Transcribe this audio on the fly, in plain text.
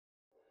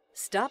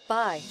Stop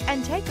by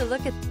and take a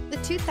look at the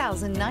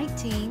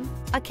 2019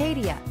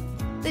 Acadia.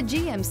 The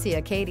GMC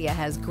Acadia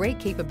has great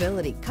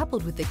capability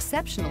coupled with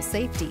exceptional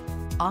safety,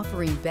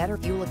 offering better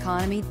fuel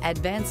economy,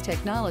 advanced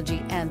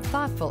technology, and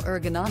thoughtful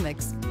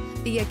ergonomics.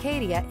 The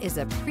Acadia is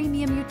a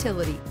premium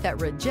utility that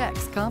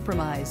rejects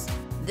compromise.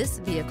 This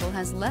vehicle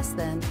has less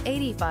than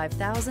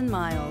 85,000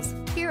 miles.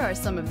 Here are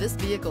some of this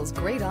vehicle's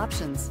great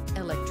options: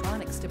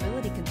 electronic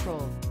stability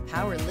control,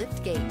 power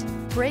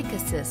liftgate, brake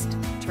assist,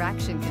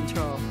 traction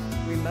control,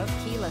 remote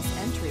keyless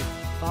entry,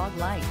 fog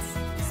lights,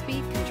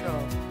 speed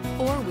control,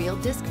 four-wheel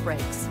disc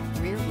brakes,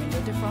 rear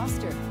window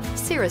defroster,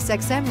 Sirius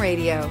XM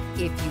radio.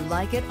 If you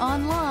like it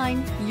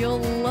online, you'll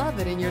love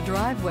it in your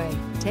driveway.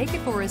 Take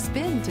it for a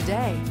spin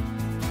today.